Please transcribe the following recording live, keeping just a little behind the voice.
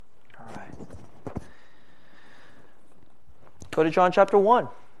Go to John chapter 1.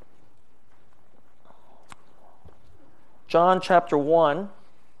 John chapter 1.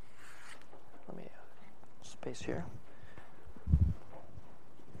 Let me space here.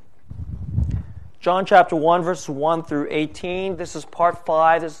 John chapter 1, verses 1 through 18. This is part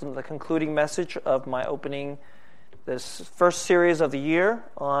 5. This is the concluding message of my opening this first series of the year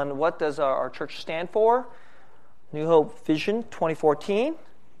on what does our church stand for. New Hope Vision 2014.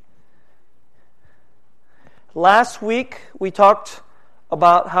 Last week, we talked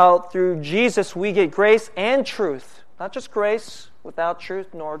about how through Jesus we get grace and truth. Not just grace without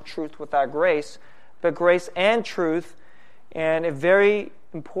truth, nor truth without grace, but grace and truth. And a very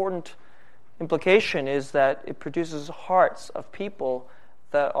important implication is that it produces hearts of people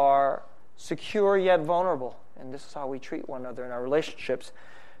that are secure yet vulnerable. And this is how we treat one another in our relationships.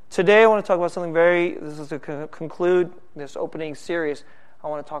 Today, I want to talk about something this is to conclude this opening series. I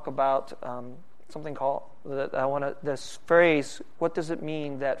want to talk about something called, this phrase, what does it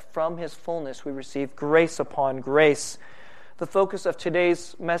mean that from His fullness we receive grace upon grace? The focus of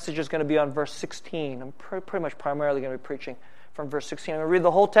today's message is going to be on verse 16. I'm pretty much primarily going to be preaching from verse 16. I'm going to read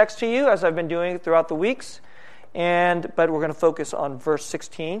the whole text to you as I've been doing throughout the weeks, but we're going to focus on verse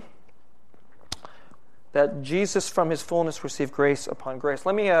 16, that Jesus from His fullness received grace upon grace.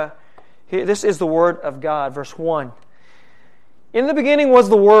 This is the Word of God, verse 1. In the beginning was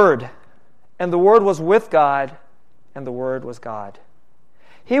the Word, and the Word was with God, and the Word was God.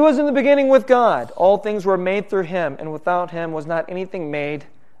 He was in the beginning with God. All things were made through Him, and without Him was not anything made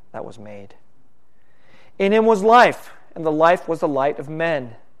that was made. In Him was life, and the life was the light of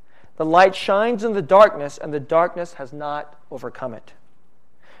men. The light shines in the darkness, and the darkness has not overcome it.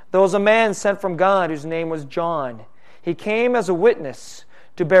 There was a man sent from God whose name was John. He came as a witness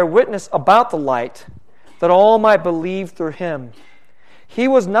to bear witness about the light, that all might believe through him. He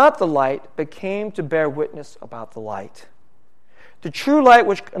was not the light, but came to bear witness about the light. The true light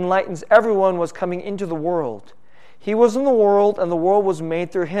which enlightens everyone was coming into the world. He was in the world, and the world was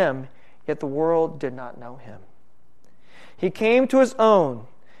made through him, yet the world did not know him. He came to his own,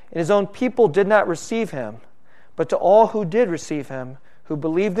 and his own people did not receive him. But to all who did receive him, who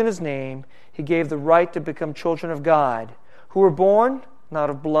believed in his name, he gave the right to become children of God, who were born not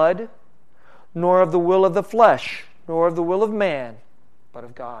of blood, nor of the will of the flesh, nor of the will of man, but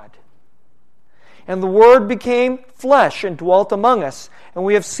of God. And the Word became flesh and dwelt among us, and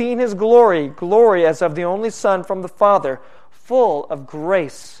we have seen His glory, glory as of the only Son from the Father, full of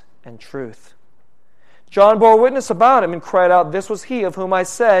grace and truth. John bore witness about Him and cried out, "This was He of whom I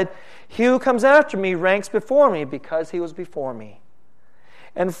said, He who comes after me ranks before me, because He was before me."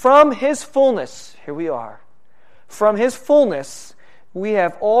 And from His fullness, here we are, from His fullness we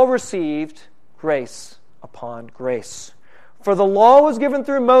have all received grace upon grace. For the law was given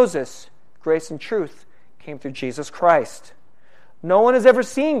through Moses, grace and truth came through Jesus Christ. No one has ever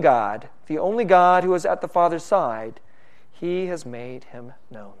seen God, the only God who is at the Father's side. He has made Him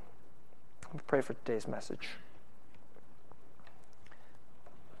known. Let me pray for today's message.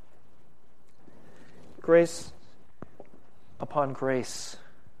 Grace upon grace.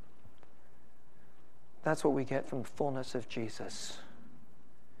 That's what we get from the fullness of Jesus.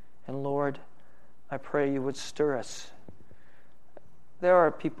 And Lord, I pray you would stir us. There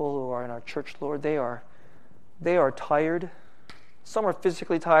are people who are in our church, Lord, they are tired. Some are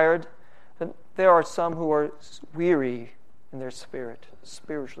physically tired. And there are some who are weary in their spirit,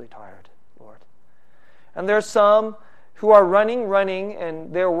 spiritually tired, Lord. And there are some who are running,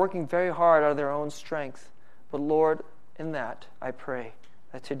 and they're working very hard out of their own strength. But Lord, in that, I pray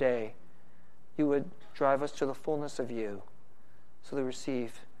that today you would drive us to the fullness of you, so that we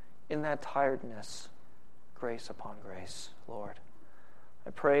receive in that tiredness grace upon grace, Lord. I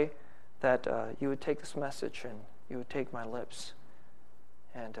pray that you would take this message and you would take my lips,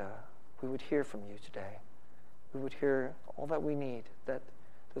 and we would hear from you today. We would hear all that we need, that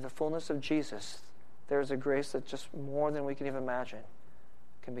through the fullness of Jesus, there is a grace that just more than we can even imagine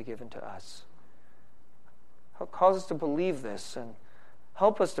can be given to us. Cause us to believe this, and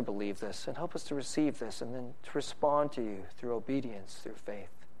help us to believe this, and help us to receive this, and then to respond to you through obedience, through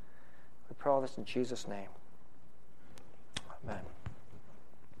faith. We pray all this in Jesus' name. Amen.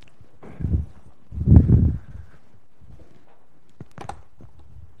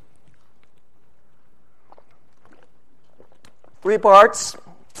 3 parts,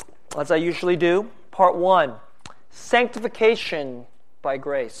 as I usually do. Part 1, sanctification by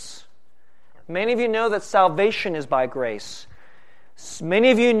grace. Many of you know that salvation is by grace. Many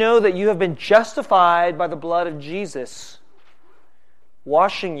of you know that you have been justified by the blood of Jesus,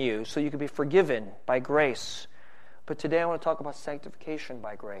 washing you so you can be forgiven by grace. But today I want to talk about sanctification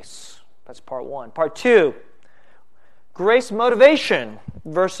by grace. That's part 1. Part 2, grace motivation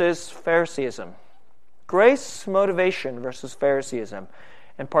versus Phariseeism. Grace motivation versus Phariseeism.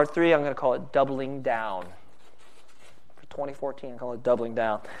 And part 3, I'm going to call it doubling down. For 2014, I call it doubling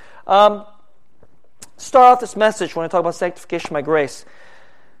down. Start off this message when I talk about sanctification by grace.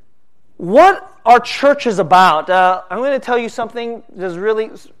 What our church is about, I'm going to tell you something that's really,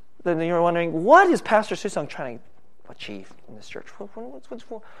 that you're wondering, what is Pastor Susong trying to achieve in this church?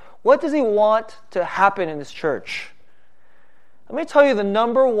 What does he want to happen in this church? Let me tell you the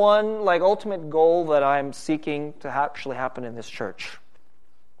number one, ultimate goal that I'm seeking to actually happen in this church.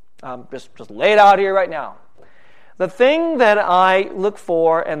 Just lay it out here right now. The thing that I look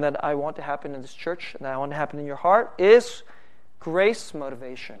for and that I want to happen in this church and that I want to happen in your heart is grace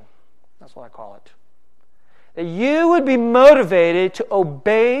motivation. That's what I call it. That you would be motivated to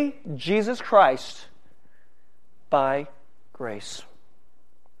obey Jesus Christ by grace.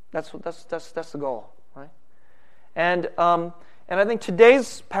 That's the goal, right? And I think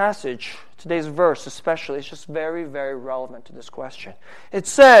today's passage, today's verse especially, is just very, very relevant to this question. It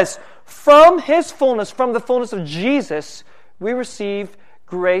says, from His fullness, from the fullness of Jesus, we receive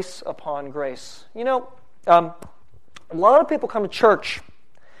grace upon grace. You know, a lot of people come to church,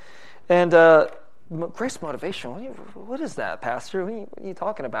 and grace motivation, what is that, Pastor? What are you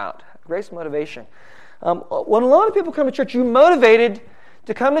talking about? Grace motivation. When a lot of people come to church, you're motivated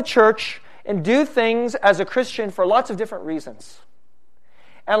to come to church and do things as a Christian for lots of different reasons.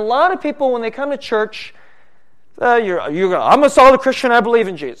 And a lot of people, when they come to church, I'm a solid Christian, I believe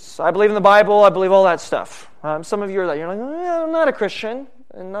in Jesus. I believe in the Bible, I believe all that stuff. Some of you are like, I'm not a Christian,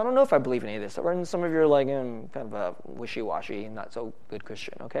 and I don't know if I believe in any of this. Or some of you are like, kind of a wishy-washy, not so good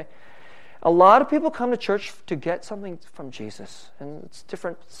Christian, okay? A lot of people come to church to get something from Jesus, and it's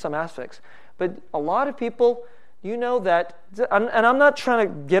different, some aspects. But a lot of people, you know that, and I'm not trying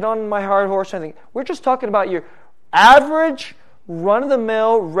to get on my hard horse or anything. We're just talking about your average,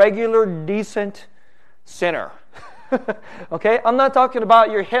 run-of-the-mill, regular, decent sinner. Okay? I'm not talking about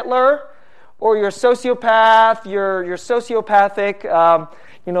your Hitler or your sociopath, your sociopathic,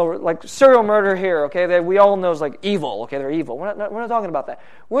 like serial murder here, okay? That we all know is like evil, okay? They're evil. We're not talking about that.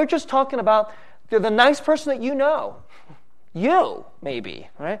 We're just talking about the nice person that you know. You, maybe,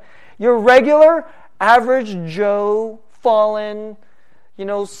 right? Your regular, average Joe, fallen,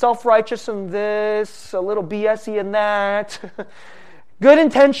 self-righteous in this, a little BS-y in that. Good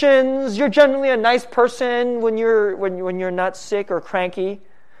intentions. You're generally a nice person when you're not sick or cranky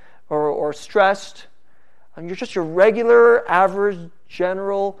or stressed. And you're just your regular, average,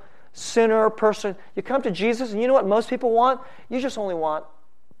 general sinner person. You come to Jesus, and you know what most people want? You just only want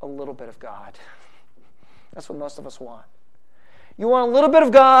a little bit of God. That's what most of us want. You want a little bit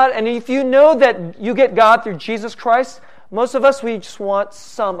of God, and if you know that you get God through Jesus Christ, most of us, we just want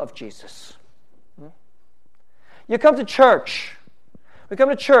some of Jesus. You come to church. We come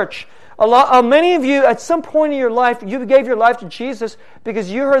to church. Many of you, at some point in your life, you gave your life to Jesus because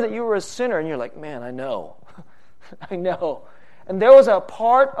you heard that you were a sinner, and you're like, man, I know. I know. And there was a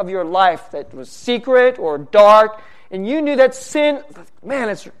part of your life that was secret or dark, and you knew that sin,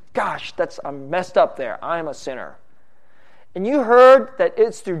 man, I'm messed up there. I'm a sinner. And you heard that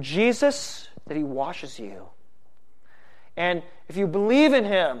it's through Jesus that He washes you. And if you believe in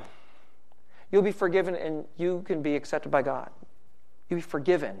Him, you'll be forgiven and you can be accepted by God. You'll be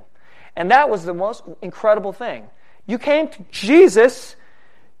forgiven. And that was the most incredible thing. You came to Jesus,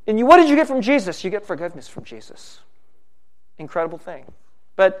 and what did you get from Jesus? You get forgiveness from Jesus. Incredible thing.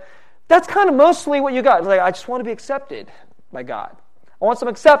 But that's kind of mostly what you got. Like, I just want to be accepted by God. I want some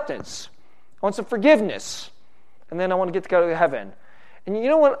acceptance. I want some forgiveness. And then I want to get to go to heaven. And you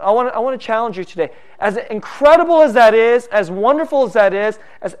know what? I want to challenge you today. As incredible as that is, as wonderful as that is,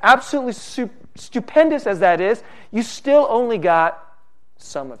 as absolutely stupendous as that is, you still only got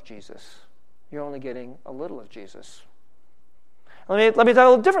some of Jesus. You're only getting a little of Jesus. Let me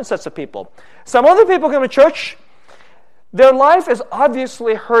tell you different sets of people. Some other people come to church. Their life is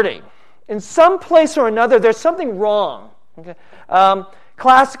obviously hurting. In some place or another, there's something wrong. Okay?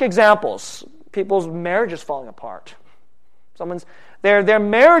 Classic examples. People's marriage is falling apart. Their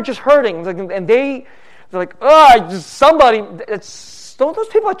marriage is hurting, and they're like, don't those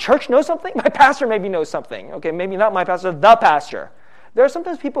people at church know something? My pastor maybe knows something. Okay, maybe not my pastor, the pastor. There are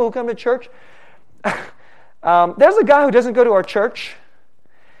sometimes people who come to church. There's a guy who doesn't go to our church.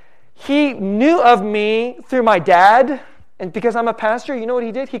 He knew of me through my dad, and because I'm a pastor, you know what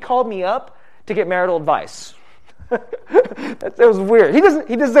he did? He called me up to get marital advice. It was weird.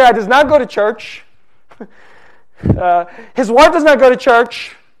 This guy does not go to church. His wife does not go to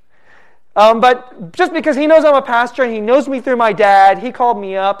church. But just because he knows I'm a pastor and he knows me through my dad, he called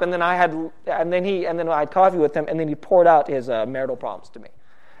me up and then I had coffee with him and then he poured out his marital problems to me.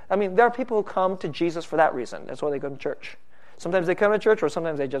 I mean, there are people who come to Jesus for that reason. That's why they go to church. Sometimes they come to church or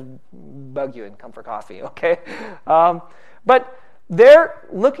sometimes they just bug you and come for coffee, okay? But they're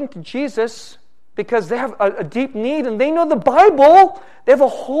looking to Jesus because they have a deep need and they know the Bible. They have a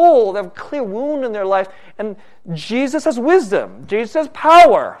hole, they have a clear wound in their life. And Jesus has wisdom. Jesus has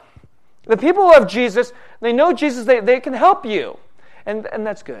power. The people who have Jesus, they know Jesus, they can help you. And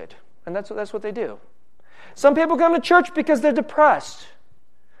that's good. And that's what they do. Some people come to church because they're depressed,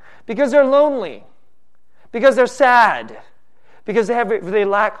 because they're lonely, because they're sad, because they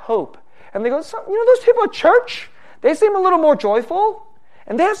lack hope. And they go, those people at church, they seem a little more joyful,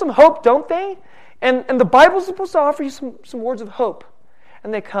 and they have some hope, don't they? And the Bible's supposed to offer you some words of hope.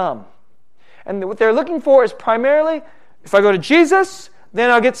 And they come. And what they're looking for is primarily, if I go to Jesus,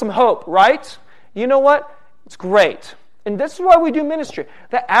 then I'll get some hope, right? You know what? It's great. And this is why we do ministry.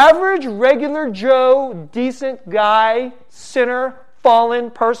 The average, regular Joe, decent guy, sinner,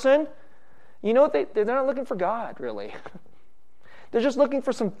 fallen person, you know what? They're not looking for God, really. They're just looking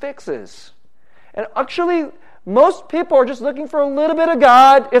for some fixes. And actually, most people are just looking for a little bit of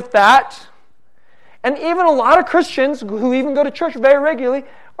God, if that. And even a lot of Christians who even go to church very regularly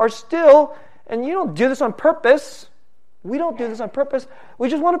are still, and you don't do this on purpose. We don't do this on purpose. We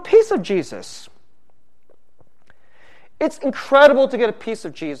just want a piece of Jesus. It's incredible to get a piece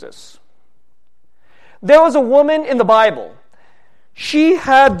of Jesus. There was a woman in the Bible. She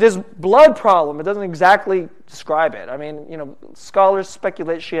had this blood problem. It doesn't exactly describe it. I mean, scholars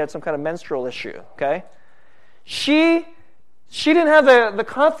speculate she had some kind of menstrual issue, okay? She didn't have the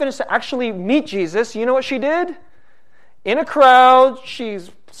confidence to actually meet Jesus. You know what she did? In a crowd, she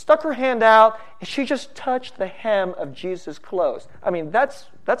stuck her hand out, and she just touched the hem of Jesus' clothes. I mean, that's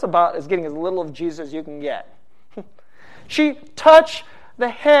about as getting as little of Jesus as you can get. She touched the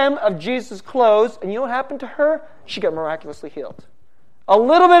hem of Jesus' clothes, and you know what happened to her? She got miraculously healed. A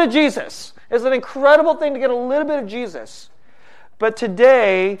little bit of Jesus. It's an incredible thing to get a little bit of Jesus. But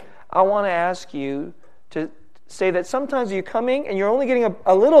today, I want to ask you to say that sometimes you're coming and you're only getting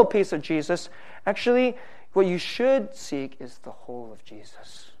a little piece of Jesus. Actually, what you should seek is the whole of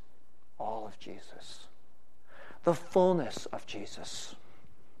Jesus. All of Jesus. The fullness of Jesus.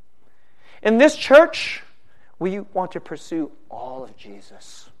 In this church, we want to pursue all of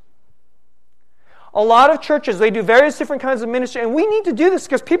Jesus. A lot of churches, they do various different kinds of ministry, and we need to do this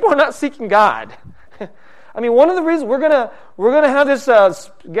because people are not seeking God. I mean, one of the reasons we're gonna have this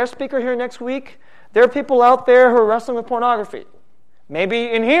guest speaker here next week. There are people out there who are wrestling with pornography.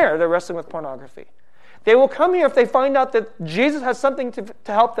 Maybe in here they're wrestling with pornography. They will come here if they find out that Jesus has something to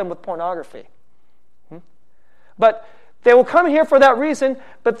help them with pornography. But they will come here for that reason,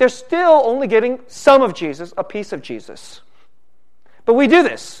 but they're still only getting some of Jesus, a piece of Jesus. But we do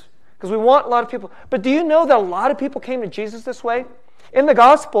this because we want a lot of people. But do you know that a lot of people came to Jesus this way? In the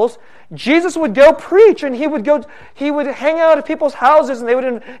Gospels, Jesus would go preach, and he would hang out at people's houses,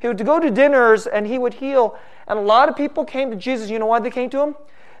 and he would go to dinners, and he would heal. And a lot of people came to Jesus. You know why they came to him?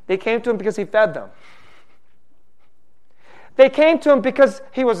 They came to him because he fed them. They came to him because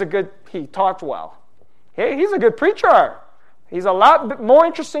he talked well. Hey, he's a good preacher. He's a lot more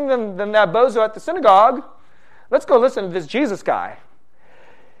interesting than that bozo at the synagogue. Let's go listen to this Jesus guy.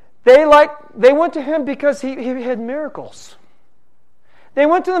 They went to him because he had miracles. They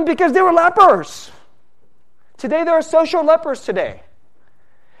went to them because they were lepers. Today there are social lepers today.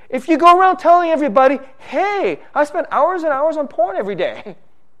 If you go around telling everybody, hey, I spend hours and hours on porn every day,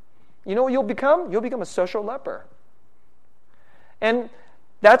 you know what you'll become? You'll become a social leper. And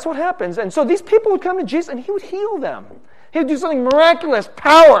that's what happens. And so these people would come to Jesus and he would heal them. He would do something miraculous,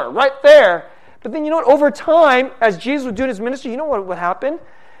 power right there. But then you know what? Over time, as Jesus would do his ministry, you know what would happen?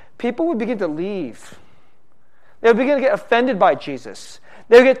 People would begin to leave. They would begin to get offended by Jesus.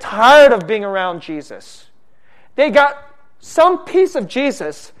 They would get tired of being around Jesus. They got some piece of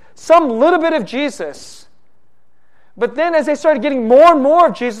Jesus, some little bit of Jesus. But then as they started getting more and more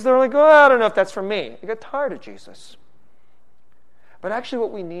of Jesus, they were like, I don't know if that's for me. They got tired of Jesus. But actually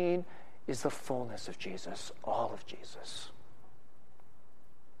what we need is the fullness of Jesus, all of Jesus.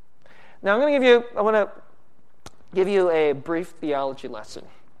 Now I want to give you a brief theology lesson.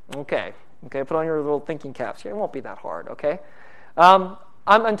 Okay, put on your little thinking caps. It won't be that hard, okay? I'm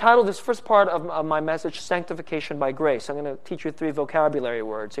entitled this first part of my message, Sanctification by Grace. I'm going to teach you 3 vocabulary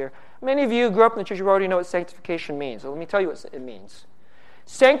words here. Many of you grew up in the church, you already know what sanctification means. So let me tell you what it means.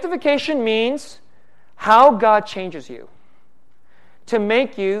 Sanctification means how God changes you to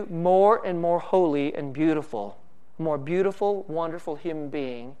make you more and more holy and beautiful, more beautiful, wonderful human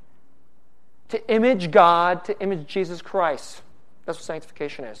being to image God, to image Jesus Christ. That's what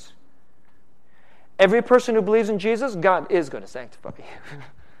sanctification is. Every person who believes in Jesus, God is going to sanctify you.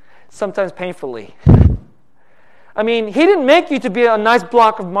 Sometimes painfully. I mean, He didn't make you to be a nice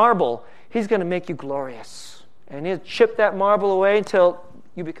block of marble. He's going to make you glorious. And He'll chip that marble away until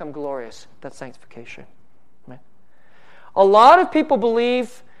you become glorious. That's sanctification. Right? A lot of people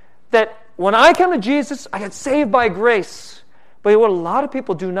believe that when I come to Jesus, I get saved by grace. But what a lot of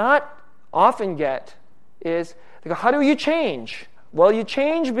people do not often get is, they go, how do you change? Well, you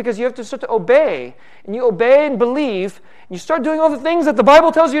change because you have to start to obey. And you obey and believe. And you start doing all the things that the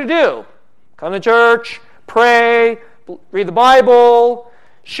Bible tells you to do. Come to church, pray, read the Bible,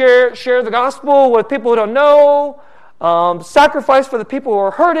 share the gospel with people who don't know, sacrifice for the people who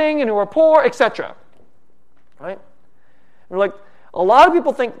are hurting and who are poor, etc. Right? We're like, a lot of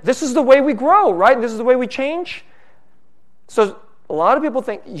people think this is the way we grow, right? This is the way we change. So a lot of people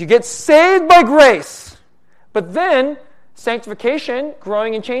think you get saved by grace, but then sanctification,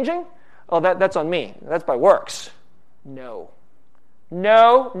 growing and changing, oh, that's on me. That's by works. No.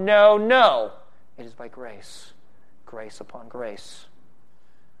 No, no, no. It is by grace. Grace upon grace.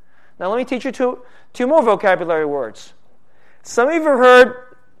 Now let me teach you two more vocabulary words. Some of you have heard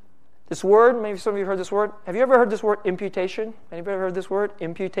this word. Maybe some of you have heard this word. Have you ever heard this word, imputation? Anybody ever heard this word,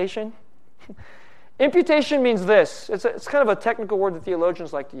 imputation? Imputation means this. It's kind of a technical word that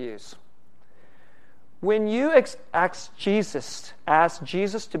theologians like to use. When you ask Jesus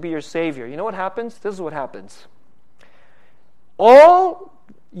to be your Savior, you know what happens? This is what happens. All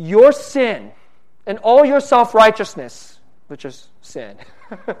your sin and all your self-righteousness, which is sin,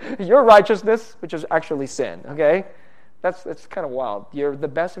 your righteousness, which is actually sin, okay? That's kind of wild. The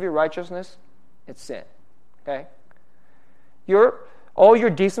best of your righteousness, it's sin, okay? All your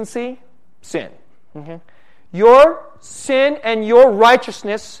decency, sin. Okay? Your sin and your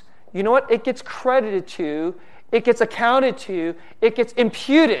righteousness, you know what? It gets credited to, it gets accounted to, it gets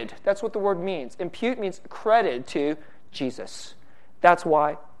imputed. That's what the word means. Impute means credit to Jesus. That's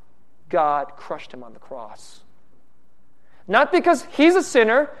why God crushed Him on the cross. Not because He's a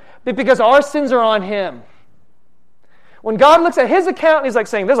sinner, but because our sins are on Him. When God looks at His account, He's like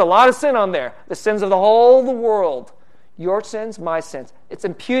saying, there's a lot of sin on there. The sins of the world. Your sins, my sins. It's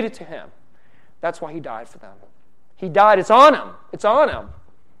imputed to Him. That's why He died for them. He died. It's on Him. It's on Him.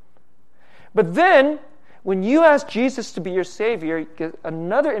 But then, when you ask Jesus to be your Savior,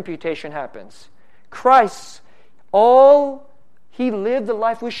 another imputation happens. Christ, He lived the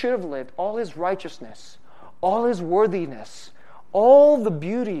life we should have lived. All His righteousness, all His worthiness, all the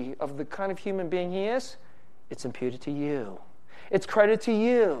beauty of the kind of human being He is, it's imputed to you. It's credited to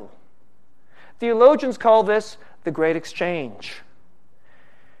you. Theologians call this the great exchange.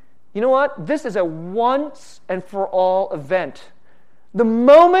 You know what? This is a once and for all event. The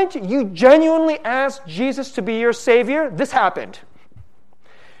moment you genuinely ask Jesus to be your Savior, this happened.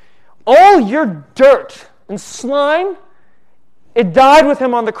 All your dirt and slime, it died with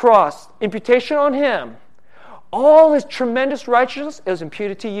Him on the cross. Imputation on Him. All His tremendous righteousness is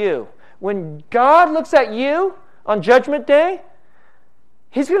imputed to you. When God looks at you on Judgment Day,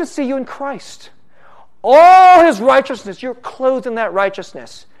 He's going to see you in Christ. All His righteousness, you're clothed in that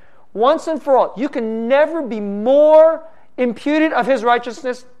righteousness. Once and for all. You can never be more imputed of His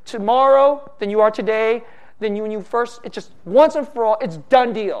righteousness tomorrow than you are today, than when you first. It's just once and for all, it's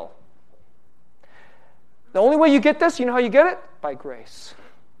done deal. The only way you get this, you know how you get it? By grace.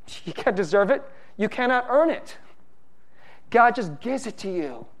 You can't deserve it. You cannot earn it. God just gives it to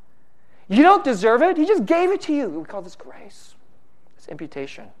you. You don't deserve it. He just gave it to you. We call this grace. It's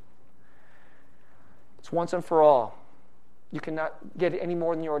imputation. It's once and for all. You cannot get it any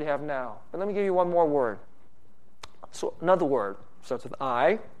more than you already have now. But let me give you one more word. So another word starts with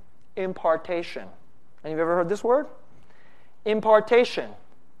I. Impartation. Any of you ever heard this word? Impartation.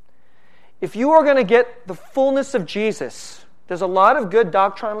 If you are going to get the fullness of Jesus, there's a lot of good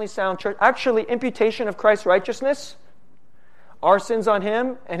doctrinally sound church. Actually, imputation of Christ's righteousness, our sins on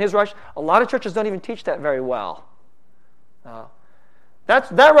Him and His righteousness. A lot of churches don't even teach that very well.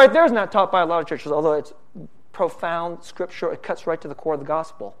 That right there is not taught by a lot of churches, although it's profound scripture. It cuts right to the core of the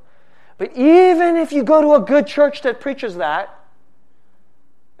gospel. But even if you go to a good church that preaches that,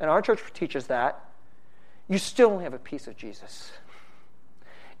 and our church teaches that, you still only have a piece of Jesus.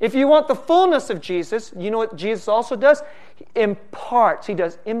 If you want the fullness of Jesus, you know what Jesus also does? He imparts. He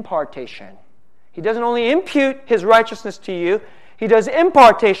does impartation. He doesn't only impute His righteousness to you, He does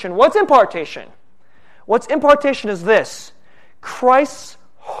impartation. What's impartation? What's impartation is this. Christ's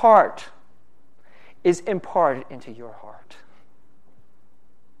heart is imparted into your heart.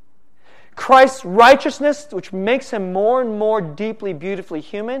 Christ's righteousness, which makes Him more and more deeply, beautifully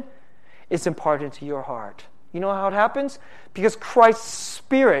human, is imparted into your heart. You know how it happens? Because Christ's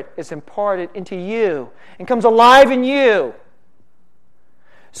Spirit is imparted into you and comes alive in you.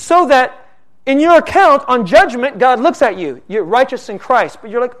 So that in your account on judgment, God looks at you. You're righteous in Christ.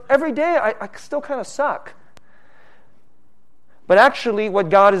 But you're like, every day I still kind of suck. But actually what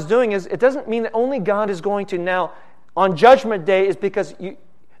God is doing is, it doesn't mean that only God is going to now, on judgment day, is because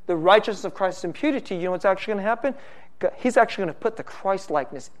the righteousness of Christ is imputed to you. You know what's actually going to happen? He's actually going to put the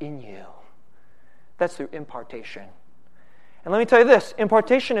Christ-likeness in you. That's through impartation. And let me tell you this,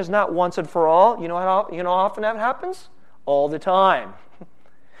 impartation is not once and for all. You know how often that happens? All the time.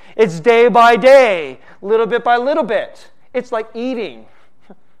 It's day by day, little bit by little bit. It's like eating.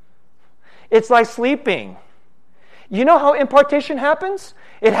 It's like sleeping. You know how impartation happens?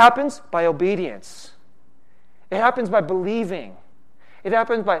 It happens by obedience. It happens by believing. It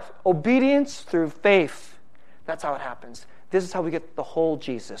happens by obedience through faith. That's how it happens. This is how we get the whole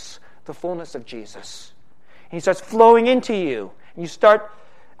Jesus, the fullness of Jesus. And he starts flowing into you. And you start,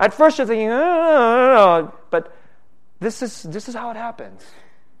 at first you're thinking, oh, but this is how it happens.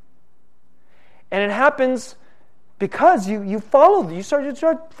 And it happens because you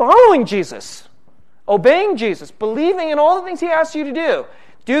start following Jesus, obeying Jesus, believing in all the things he asks you to do.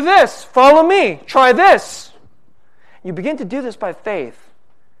 Do this, follow me, try this. You begin to do this by faith.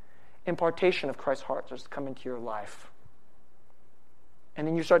 Impartation of Christ's heart starts to come into your life. And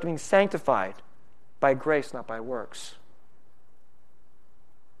then you start being sanctified by grace, not by works.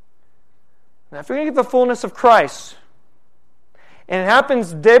 Now, if you're going to get the fullness of Christ, and it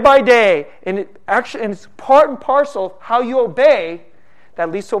happens day by day, and it's part and parcel of how you obey,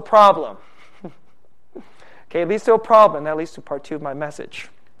 that leads to a problem. Okay, it leads to a problem. That leads to part 2 of my message.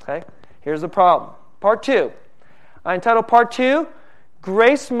 Okay, here's the problem. Part 2. I entitled Part 2,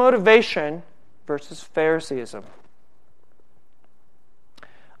 Grace Motivation versus Phariseeism.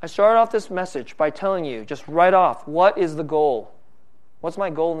 I started off this message by telling you, just right off, what is the goal? What's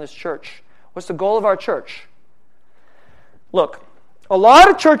my goal in this church? What's the goal of our church? Look, a lot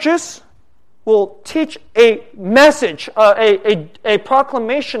of churches will teach a message, a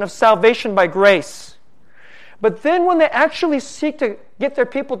proclamation of salvation by grace. But then when they actually seek to get their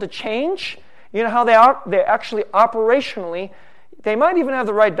people to change, you know how they actually operationally, they might even have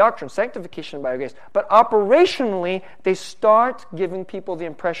the right doctrine, sanctification by grace, but operationally, they start giving people the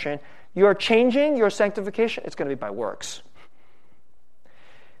impression, you're changing your sanctification, it's going to be by works.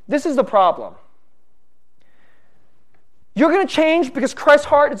 This is the problem. You're going to change because Christ's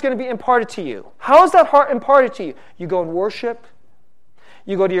heart is going to be imparted to you. How is that heart imparted to you? You go and worship.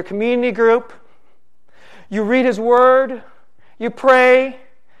 You go to your community group. You read His Word. You pray.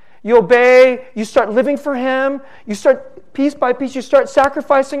 You obey. You start living for Him. You start, piece by piece, you start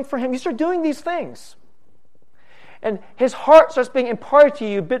sacrificing for Him. You start doing these things. And His heart starts being imparted to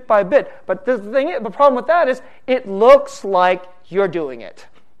you bit by bit. But the problem with that is it looks like you're doing it.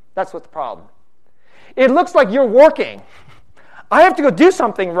 That's what the problem. It looks like you're working. I have to go do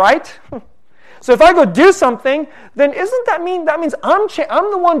something, right? So if I go do something, then isn't that mean that means I'm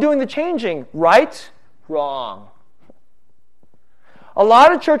the one doing the changing, right? Wrong. A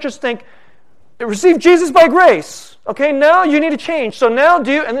lot of churches think, receive Jesus by grace. Okay, now you need to change. So now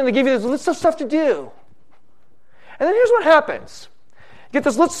do, and then they give you this list of stuff to do. And then here's what happens. You get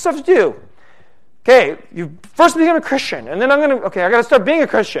this list of stuff to do. Okay, you first become a Christian, and then I got to start being a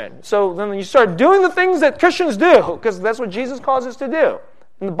Christian. So then you start doing the things that Christians do, because that's what Jesus calls us to do.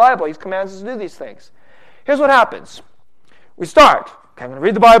 In the Bible, He commands us to do these things. Here's what happens. We start. Okay, I'm going to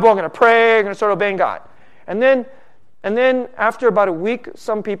read the Bible, I'm going to pray, I'm going to start obeying God. And then after about a week,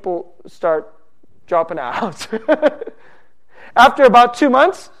 some people start dropping out. After about 2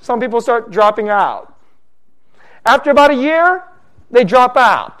 months, some people start dropping out. After about a year, they drop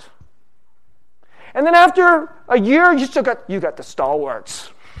out. And then after a year, you got the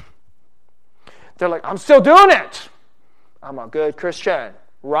stalwarts. They're like, I'm still doing it. I'm a good Christian,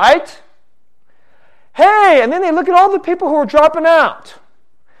 right? Hey, and then they look at all the people who are dropping out.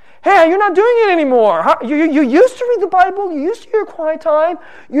 Hey, you're not doing it anymore. You used to read the Bible. You used to hear quiet time.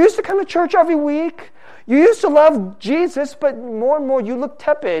 You used to come to church every week. You used to love Jesus, but more and more you look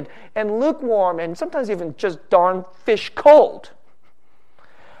tepid and lukewarm and sometimes even just darn fish cold.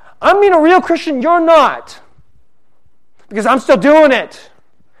 I'm being a real Christian, you're not. Because I'm still doing it.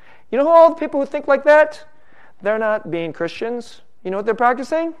 You know all the people who think like that? They're not being Christians. You know what they're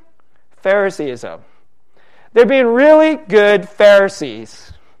practicing? Phariseeism. They're being really good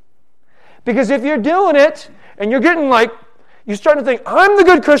Pharisees. Because if you're doing it, and you're getting you're starting to think, I'm the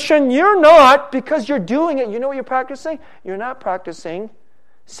good Christian, you're not, because you're doing it. You know what you're practicing? You're not practicing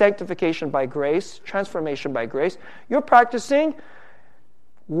sanctification by grace, transformation by grace. You're practicing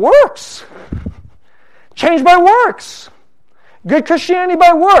works. Changed by works. Good Christianity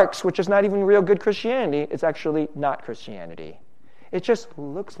by works, which is not even real good Christianity. It's actually not Christianity. It just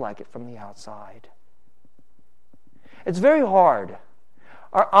looks like it from the outside. It's very hard.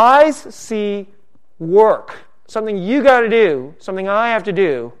 Our eyes see work, something you got to do, something I have to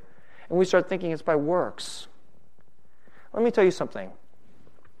do, and we start thinking it's by works. Let me tell you something.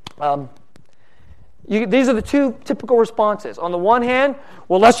 These are the two typical responses. On the one hand,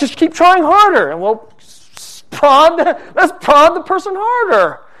 well, let's just keep trying harder, and let's prod the person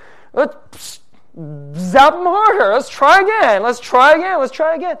harder. Let's zap them harder. Let's try again. Let's try again. Let's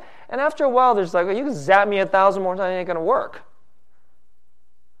try again. And after a while, there's like, well, you can zap me 1,000 more times, it ain't going to work.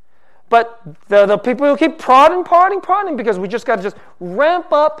 But the people who keep prodding, because we just got to just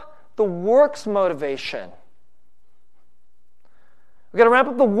ramp up the works motivation. We've got to ramp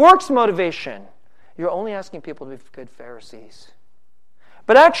up the works motivation. You're only asking people to be good Pharisees.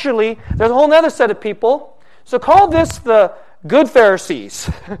 But actually, there's a whole other set of people. So call this the good Pharisees.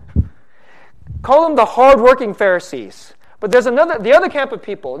 Call them the hard-working Pharisees. But there's the other camp of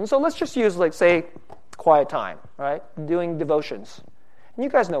people. And so let's just use, like, say, quiet time, right? Doing devotions. And you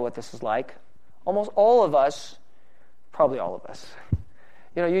guys know what this is like. Almost all of us, probably all of us.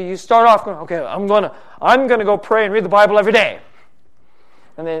 You know, you start off going, okay, I'm gonna go pray and read the Bible every day.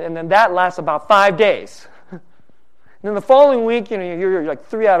 And then that lasts about 5 days. And then the following week, you know, you're like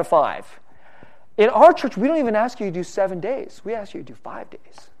 3 out of 5. In our church, we don't even ask you to do 7 days. We ask you to do 5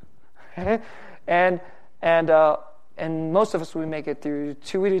 days. And most of us, we make it through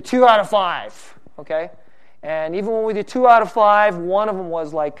 2. We do 2 out of 5, okay? And even when we did 2 out of 5, one of them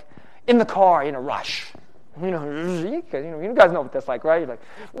was like in the car in a rush. You guys know what that's like, right? You're like,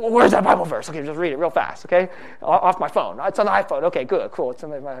 well, where's that Bible verse? Okay, just read it real fast, okay? Off my phone. It's on the iPhone. Okay, good, cool. It's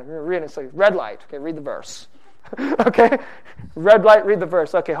on reading. It's like red light. Okay, read the verse. Okay, red light, read the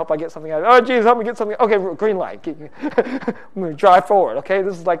verse. Okay, hope I get something out of it. Oh, geez, help me get something. Okay, green light. I'm going to drive forward. Okay,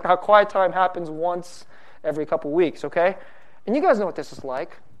 this is like how quiet time happens once every couple weeks. Okay, and you guys know what this is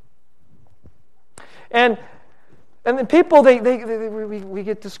like. And then people, we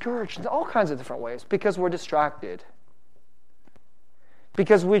get discouraged in all kinds of different ways because we're distracted.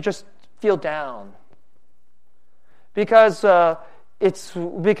 Because we just feel down. Because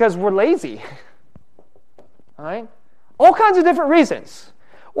because we're lazy. All right? All kinds of different reasons.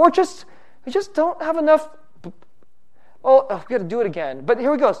 Or we just don't have enough. Oh, we got to do it again. But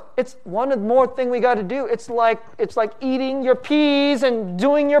here we go. It's one more thing we got to do. It's like eating your peas and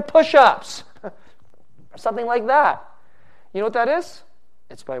doing your push-ups. Or something like that. You know what that is?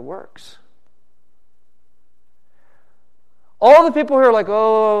 It's by works. All the people who are like,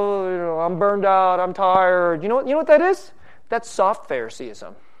 oh, I'm burned out, I'm tired. You know what that is? That's soft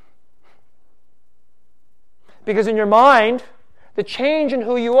Phariseeism. Because in your mind, the change in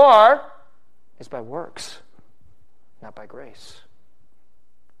who you are is by works, not by grace.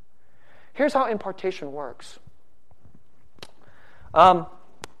 Here's how impartation works.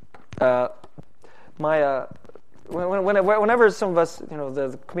 Whenever some of us,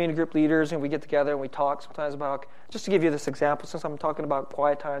 the community group leaders, and we get together and we talk sometimes about, just to give you this example, since I'm talking about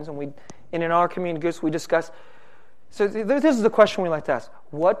quiet times, and in our community groups we discuss. So this is the question we like to ask: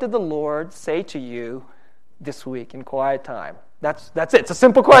 what did the Lord say to you this week in quiet time? That's it. It's a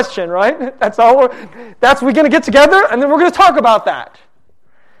simple question, right? That's all. We're going to get together and then we're going to talk about that.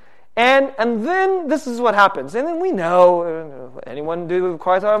 And then this is what happens. And then we know, anyone do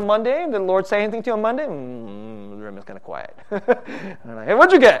quiet time on Monday? Did the Lord say anything to you on Monday? The room is kind of quiet. And like, hey,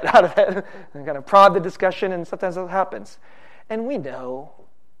 what'd you get out of it? And kind of prod the discussion, and sometimes that happens. And we know.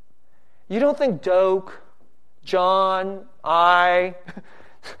 You don't think Doak, John,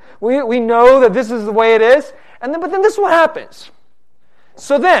 we know that this is the way it is. But then this is what happens.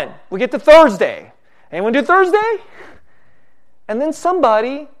 So then, we get to Thursday. Anyone do Thursday? And then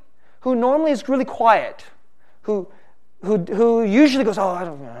somebody who normally is really quiet, who usually goes, I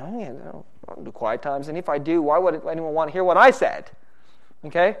don't do quiet times, and if I do, why would anyone want to hear what I said?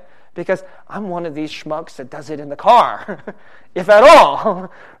 Okay? Because I'm one of these schmucks that does it in the car, if at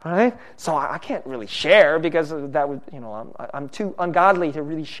all, right? So I can't really share because that would, I'm too ungodly to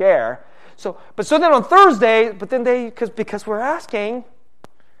really share. So then on Thursday, but then because we're asking,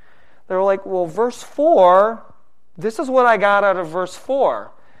 they're like, well, verse 4, this is what I got out of verse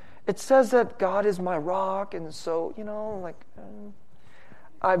 4. It says that God is my rock, and so,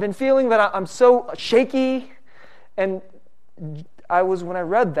 I've been feeling that I'm so shaky, and when I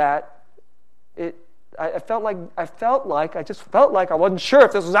read that, I felt like I wasn't sure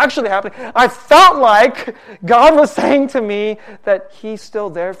if this was actually happening. I felt like God was saying to me that He's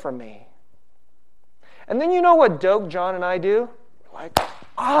still there for me. And then you know what Doak, John, and I do? Like,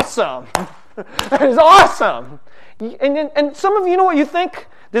 awesome. That is awesome. And some of you know what you think?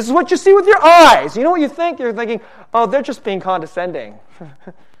 This is what you see with your eyes. You know what you think? You're thinking, oh, they're just being condescending.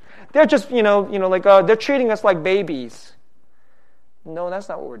 They're just, they're treating us like babies. No, that's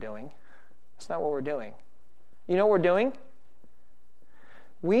not what we're doing. That's not what we're doing. You know what we're doing?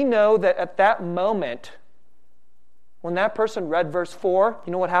 We know that at that moment, when that person read verse 4,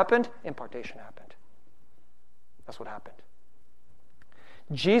 you know what happened? Impartation happened. That's what happened.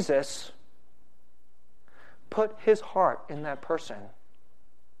 Jesus put his heart in that person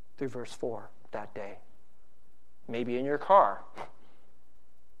through verse 4 that day. Maybe in your car,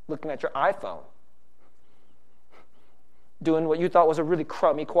 looking at your iPhone, doing what you thought was a really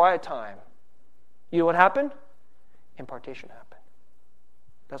crummy quiet time. You know what happened? Impartation happened.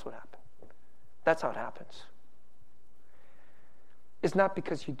 That's what happened. That's how it happens. It's not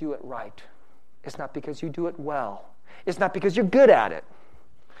because you do it right. It's not because you do it well. It's not because you're good at it.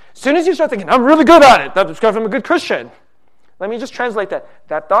 As soon as you start thinking, I'm really good at it, that's because I'm a good Christian. Let me just translate that.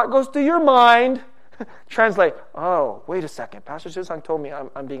 That thought goes through your mind. Translate, oh, wait a second. Pastor Susang told me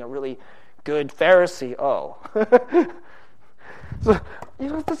I'm being a really good Pharisee. Oh. So,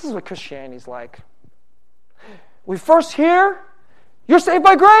 this is what Christianity's like. We first hear, you're saved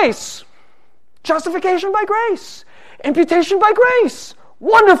by grace. Justification by grace. Imputation by grace.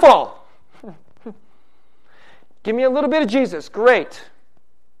 Wonderful. Give me a little bit of Jesus. Great.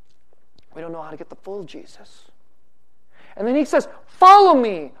 We don't know how to get the full Jesus. And then he says, follow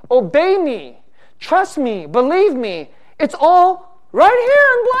me, obey me, trust me, believe me. It's all right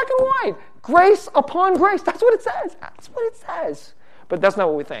here in black and white. Grace upon grace. That's what it says. That's what it says. But that's not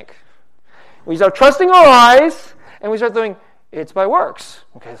what we think. We start trusting our eyes, and we start thinking, it's by works.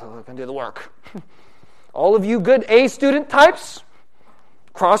 Okay, so we're going to do the work. All of you good A student types,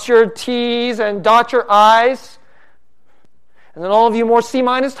 cross your T's and dot your I's. And then all of you more C-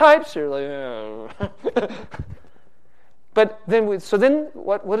 types, you're like, oh. But then,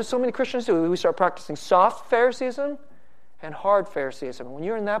 what do so many Christians do? We start practicing soft Phariseeism and hard Phariseeism. When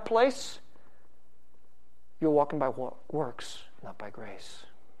you're in that place, you're walking by works, not by grace.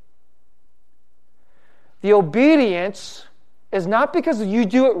 The obedience is not because you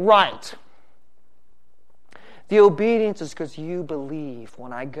do it right. The obedience is because you believe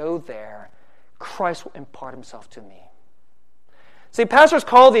when I go there, Christ will impart himself to me. See, pastors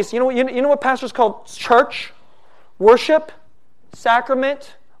call these, you know what pastors call church, worship,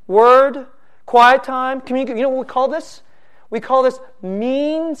 sacrament, word, quiet time, communication. You know what we call this? We call this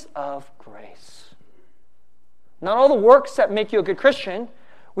means of grace. Not all the works that make you a good Christian.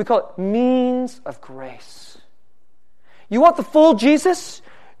 We call it means of grace. You want the full Jesus?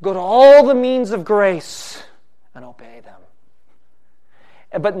 Go to all the means of grace and obey them.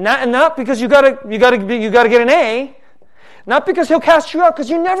 But not because you gotta get an A. Not because he'll cast you out, because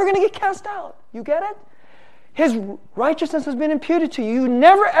you're never going to get cast out. You get it? His righteousness has been imputed to you. You're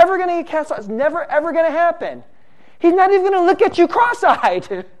never, ever going to get cast out. It's never, ever going to happen. He's not even going to look at you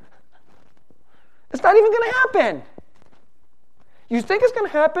cross-eyed. It's not even going to happen. You think it's going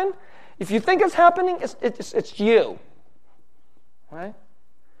to happen? If you think it's happening, it's you. Right?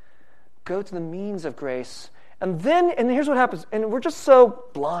 Go to the means of grace. And here's what happens. And we're just so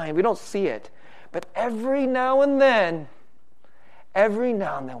blind. We don't see it. But every now and then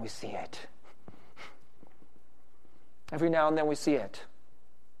we see it. Every now and then we see it.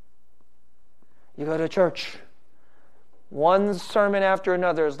 You go to church. One sermon after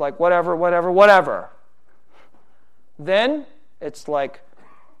another is like whatever. Then it's like,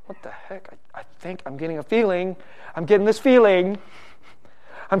 what the heck? I think I'm getting a feeling. I'm getting this feeling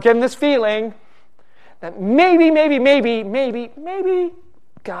that maybe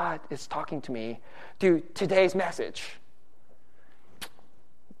God is talking to me through today's message.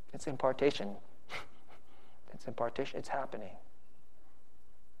 It's impartation. It's impartation. It's happening.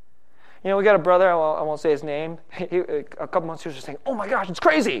 We got a brother, I won't say his name. A couple months ago, he was saying, oh my gosh, it's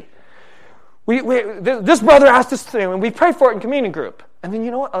crazy. This brother asked this thing, and we prayed for it in communion group. And then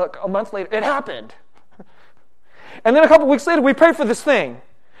you know what? A month later, it happened. And then a couple weeks later, we prayed for this thing.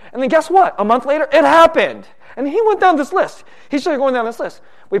 And then guess what? A month later, it happened. And he went down this list. He started going down this list.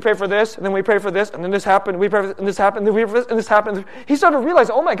 We prayed for this, and then we prayed for this, and then this happened, we prayed for this, and this happened, and then we prayed for this, and this happened. He started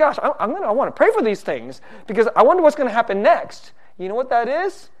realizing, oh my gosh, I want to pray for these things because I wonder what's going to happen next. You know what that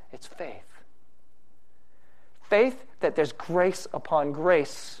is? It's faith. Faith that there's grace upon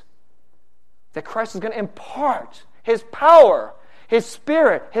grace. That Christ is going to impart his power, his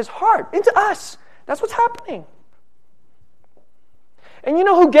spirit, his heart into us. That's what's happening. And you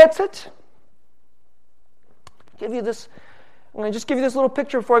know who gets it? I'm going to just give you this little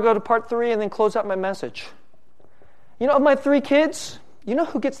picture before I go to part 3 and then close out my message. Of my 3 kids, You know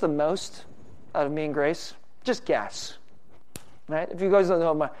who gets the most out of me and Grace? Just guess. Right? If you guys don't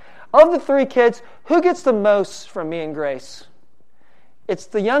know, of the 3 kids, who gets the most from me and Grace? It's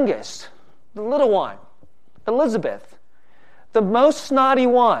the youngest, the little one, Elizabeth. The most snotty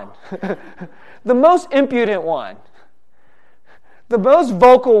one. The most impudent one. The most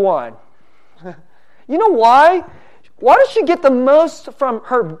vocal one. You know why? Why does she get the most from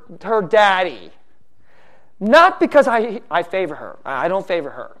her daddy? Not because I favor her. I don't favor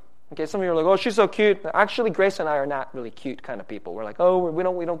her. Okay, some of you are like, oh, she's so cute. Actually, Grace and I are not really cute kind of people. We're like, oh,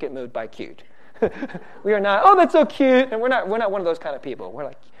 we don't get moved by cute. We are not, oh, that's so cute. And we're not one of those kind of people. We're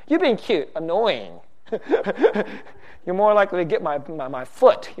like, you're being cute, annoying. You're more likely to get my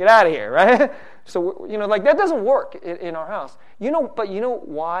foot. Get out of here, right? So, like that doesn't work in our house. But you know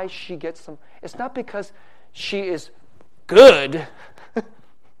why she gets them? It's not because she is good.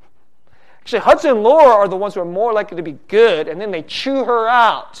 Actually, Hudson and Laura are the ones who are more likely to be good, and then they chew her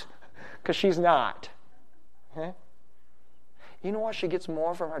out because she's not. Okay? You know why she gets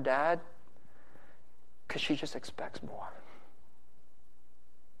more from her dad? Because she just expects more.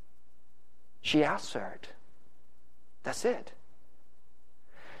 She asks for it. That's it.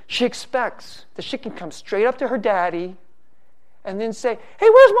 She expects that she can come straight up to her daddy and then say, hey,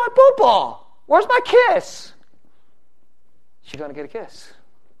 where's my football? Where's my kiss? She's going to get a kiss.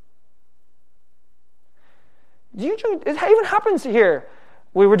 It even happens here.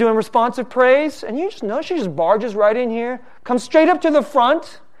 We were doing responsive praise, and you just know she just barges right in here, comes straight up to the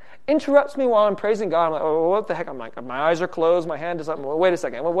front, interrupts me while I'm praising God. I'm like, oh, what the heck? I'm like, my eyes are closed, my hand is up. Wait a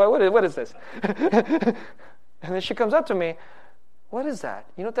second. What is this? And then she comes up to me. What is that?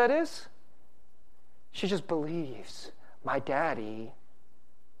 You know what that is? She just believes my daddy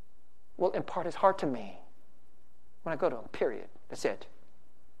will impart his heart to me when I go to him, period. That's it.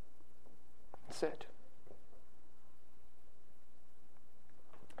 That's it.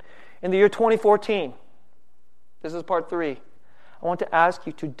 In the year 2014, this is part 3, I want to ask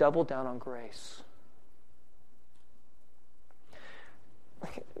you to double down on grace.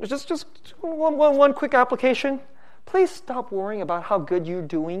 Just one quick application. Please stop worrying about how good you're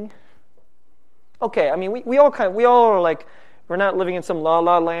doing. Okay, I mean, we all are like, we're not living in some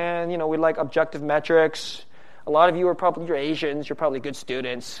la-la land. We like objective metrics. A lot of you you're Asians. You're probably good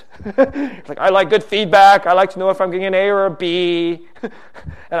students. Like, I like good feedback. I like to know if I'm getting an A or a B.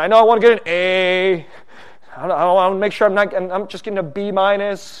 And I know I want to get an A. I want to make sure I'm just getting a B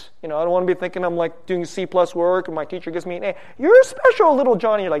minus. I don't want to be thinking I'm like doing C+ work and my teacher gives me an A. You're special, little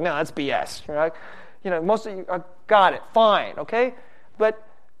Johnny. You're like, no, that's BS. You're like, most of you got it. Fine, okay? But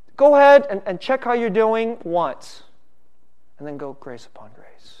go ahead and check how you're doing once. And then go grace upon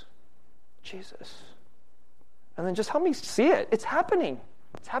grace. Jesus. And then just help me see it. It's happening.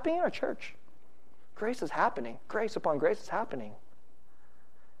 It's happening in our church. Grace is happening. Grace upon grace is happening.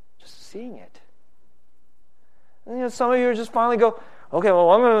 Just seeing it. And some of you just finally go, okay, well,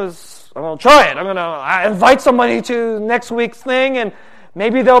 I'm gonna try it. I'm gonna invite somebody to next week's thing, and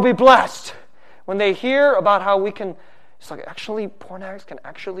maybe they'll be blessed when they hear about how we can. It's like, actually, porn addicts can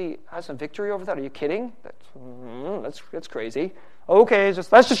actually have some victory over that. Are you kidding? That's crazy. Okay,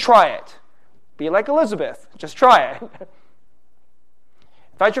 let's just try it. Be like Elizabeth. Just try it.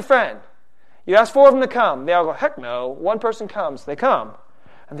 Invite your friend. You ask 4 of them to come. They all go, heck no. One person comes. They come.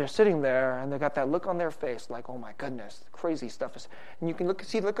 And they're sitting there, and they got that look on their face like, oh my goodness, crazy stuff is. And you can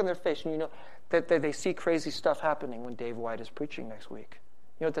see the look on their face, and you know that they see crazy stuff happening when Dave White is preaching next week.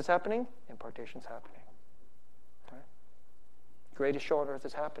 You know what that's happening? Impartation's happening. Right? Greatest show on earth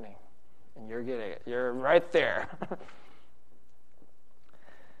is happening. And you're getting it. You're right there.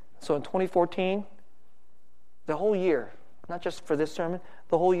 So in 2014, the whole year, not just for this sermon,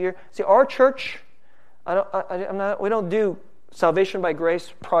 the whole year. See, our church, we don't do salvation by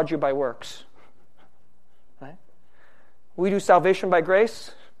grace, prod you by works. Right? We do salvation by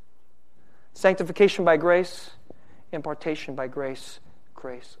grace, sanctification by grace, impartation by grace,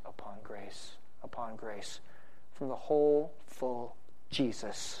 grace upon grace, from the whole, full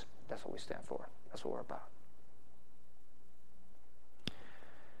Jesus. That's what we stand for. That's what we're about.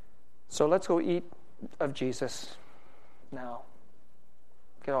 So let's go eat of Jesus now.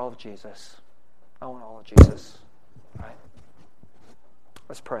 Get all of Jesus. I want all of Jesus. All right?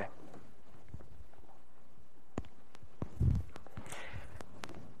 Let's pray.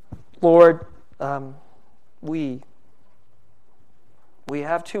 Lord, we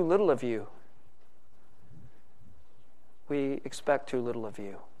have too little of you. We expect too little of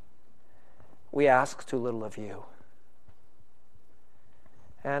you. We ask too little of you.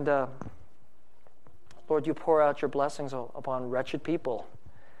 And Lord, you pour out your blessings upon wretched people.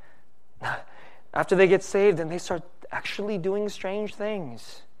 After they get saved and they start actually doing strange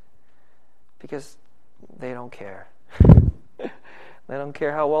things because they don't care. They don't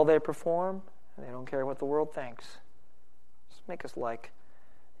care how well they perform, and they don't care what the world thinks. Just make us like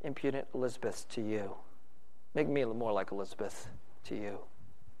impudent Elizabeth to you. Make me more like Elizabeth to you.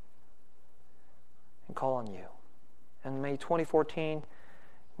 And call on you. And may 2014,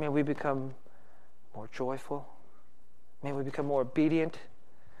 may we become more joyful. May we become more obedient,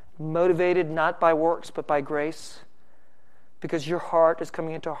 motivated not by works but by grace, because your heart is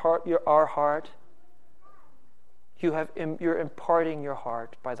coming into our heart. You're imparting your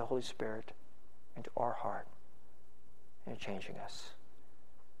heart by the Holy Spirit into our heart and changing us.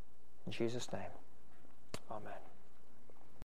 In Jesus' name, amen.